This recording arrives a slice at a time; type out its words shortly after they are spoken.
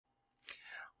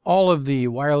All of the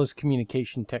wireless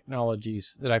communication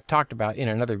technologies that I've talked about in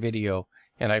another video,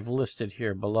 and I've listed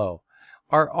here below,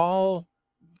 are all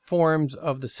forms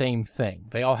of the same thing.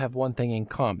 They all have one thing in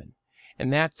common,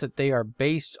 and that's that they are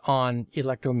based on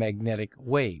electromagnetic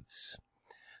waves.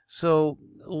 So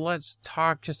let's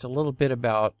talk just a little bit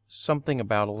about something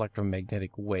about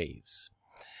electromagnetic waves.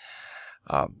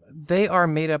 They are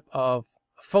made up of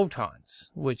photons,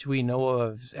 which we know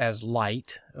of as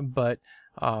light, but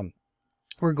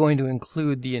we're going to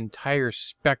include the entire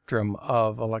spectrum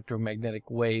of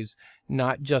electromagnetic waves,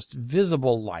 not just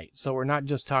visible light. So we're not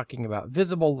just talking about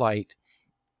visible light,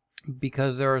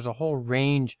 because there is a whole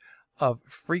range of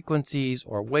frequencies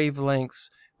or wavelengths,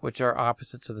 which are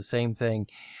opposites of the same thing,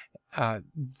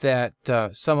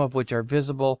 some of which are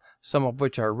visible, some of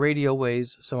which are radio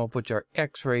waves, some of which are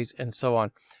X-rays, and so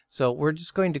on. So we're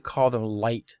just going to call them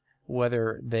light,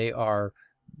 whether they are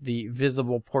the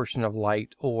visible portion of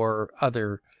light or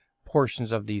other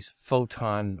portions of these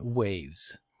photon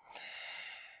waves.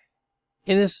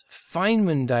 In this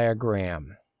Feynman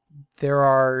diagram, there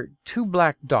are two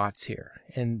black dots here,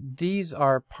 and these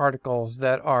are particles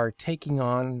that are taking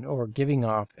on or giving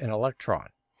off an electron.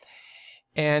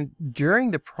 And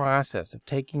during the process of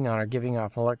taking on or giving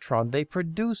off an electron, they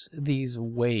produce these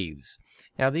waves.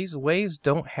 Now, these waves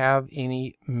don't have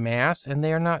any mass, and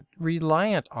they are not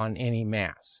reliant on any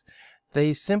mass.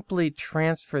 They simply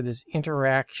transfer this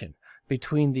interaction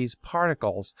between these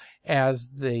particles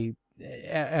as the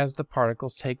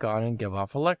particles take on and give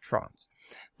off electrons.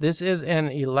 This is an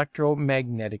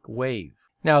electromagnetic wave.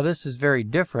 Now, this is very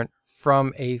different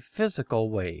from a physical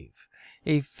wave.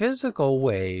 A physical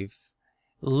wave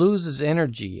loses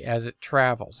energy as it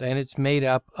travels, and it's made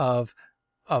up of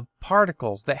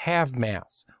particles that have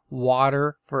mass.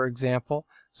 Water, for example,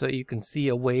 so you can see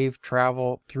a wave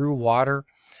travel through water.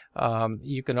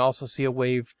 You can also see a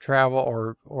wave travel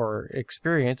or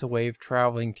experience a wave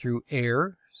traveling through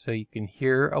air, so you can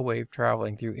hear a wave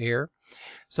traveling through air.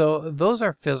 So those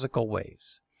are physical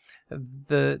waves.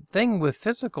 The thing with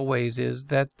physical waves is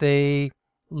that they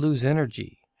lose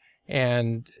energy,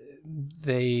 and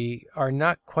they are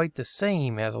not quite the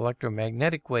same as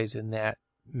electromagnetic waves in that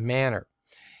manner.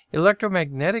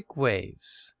 Electromagnetic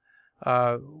waves,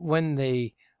 when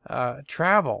they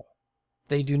travel,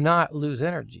 they do not lose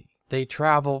energy. They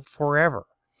travel forever,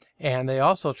 and they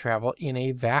also travel in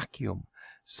a vacuum,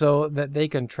 so that they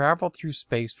can travel through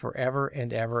space forever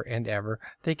and ever and ever.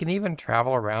 They can even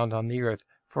travel around on the Earth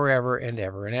forever and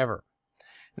ever and ever.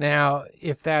 Now,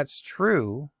 if that's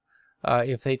true,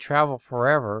 if they travel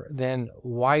forever, then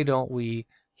why don't we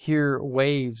hear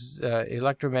waves,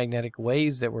 electromagnetic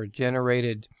waves that were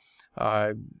generated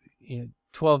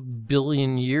 12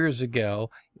 billion years ago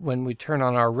when we turn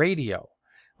on our radio?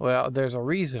 Well, there's a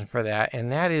reason for that,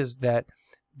 and that is that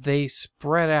they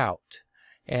spread out.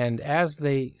 And as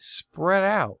they spread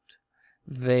out,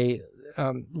 they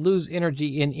lose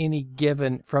energy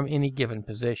from any given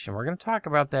position. We're going to talk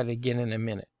about that again in a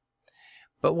minute.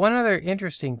 But one other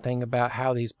interesting thing about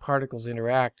how these particles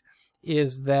interact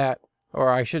is that, or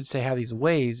I should say how these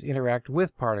waves interact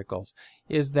with particles,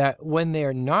 is that when they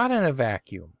are not in a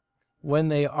vacuum, when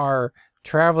they are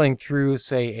traveling through,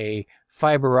 say, a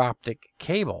fiber optic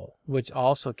cable, which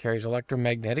also carries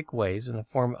electromagnetic waves in the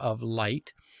form of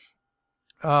light,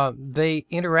 they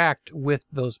interact with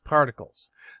those particles.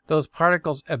 Those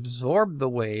particles absorb the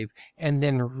wave and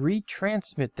then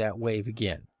retransmit that wave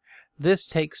again. This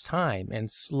takes time and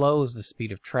slows the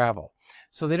speed of travel.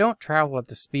 So they don't travel at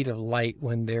the speed of light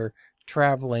when they're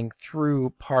traveling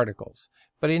through particles.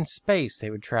 But in space, they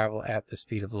would travel at the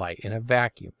speed of light. In a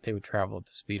vacuum, they would travel at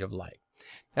the speed of light.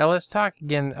 Now let's talk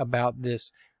again about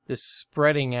this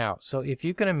spreading out. So if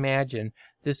you can imagine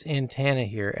this antenna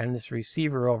here and this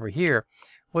receiver over here,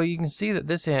 well, you can see that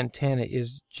this antenna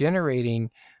is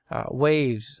generating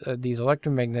waves, these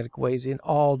electromagnetic waves, in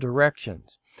all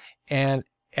directions. And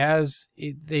as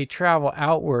they travel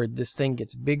outward, this thing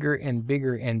gets bigger and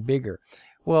bigger and bigger.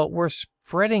 Well, we're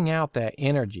spreading out that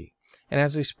energy. And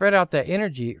as we spread out that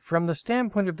energy, from the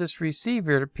standpoint of this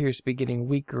receiver, it appears to be getting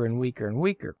weaker and weaker and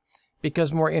weaker,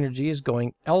 because more energy is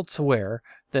going elsewhere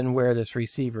than where this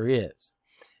receiver is.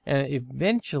 And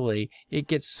eventually, it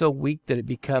gets so weak that it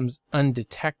becomes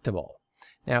undetectable.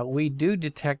 Now, we do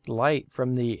detect light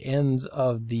from the ends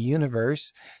of the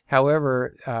universe.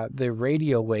 However, the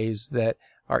radio waves that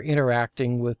are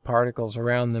interacting with particles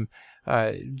around them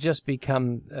just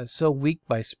become so weak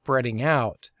by spreading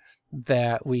out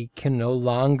that we can no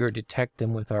longer detect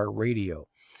them with our radio.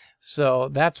 So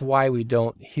that's why we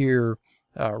don't hear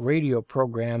radio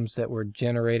programs that were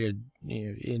generated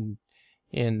in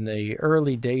in the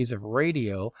early days of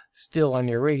radio still on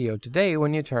your radio today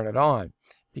when you turn it on,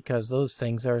 because those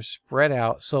things are spread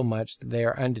out so much that they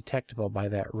are undetectable by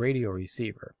that radio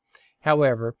receiver.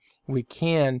 However, we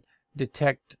can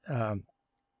detect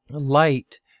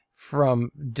light from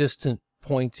distant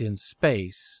points in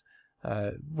space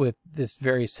with this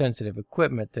very sensitive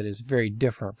equipment that is very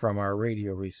different from our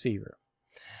radio receiver.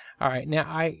 All right, now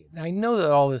I know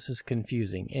that all this is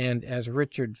confusing, and as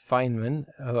Richard Feynman,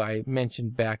 who I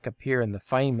mentioned back up here in the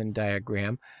Feynman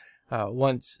diagram,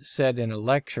 once said in a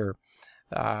lecture,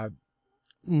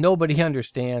 nobody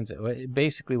understands it.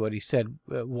 Basically what he said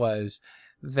was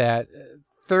that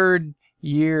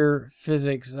third-year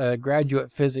physics,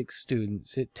 graduate physics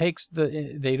students,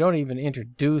 they don't even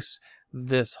introduce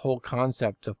this whole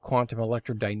concept of quantum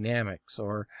electrodynamics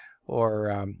or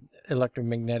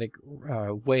electromagnetic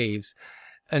waves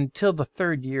until the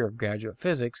third year of graduate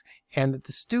physics, and that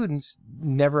the students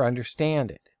never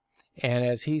understand it. And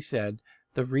as he said,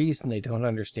 the reason they don't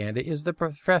understand it is the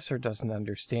professor doesn't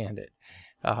understand it.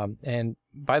 And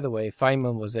by the way,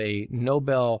 Feynman was a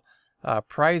Nobel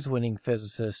Prize-winning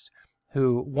physicist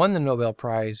who won the Nobel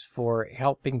Prize for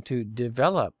helping to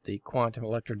develop the quantum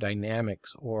electrodynamics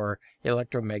or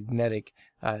electromagnetic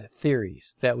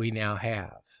theories that we now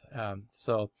have.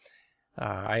 So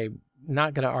I'm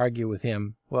not going to argue with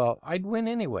him. Well, I'd win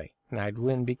anyway, and I'd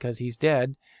win because he's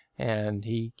dead, and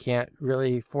he can't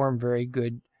really form very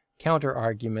good counter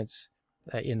arguments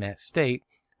in that state.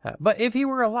 But if he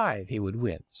were alive, he would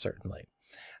win, certainly.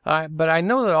 But I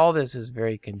know that all this is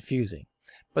very confusing.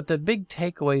 But the big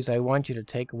takeaways I want you to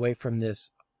take away from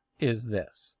this is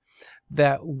this: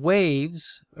 that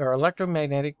waves, or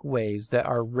electromagnetic waves that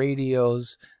our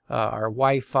radios, our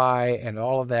Wi-Fi, and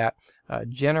all of that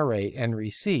generate and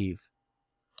receive,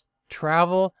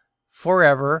 travel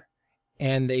forever,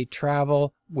 and they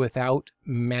travel without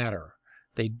matter.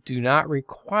 They do not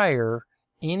require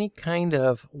any kind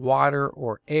of water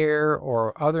or air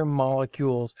or other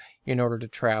molecules in order to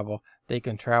travel. They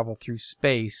can travel through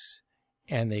space,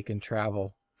 and they can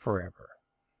travel forever.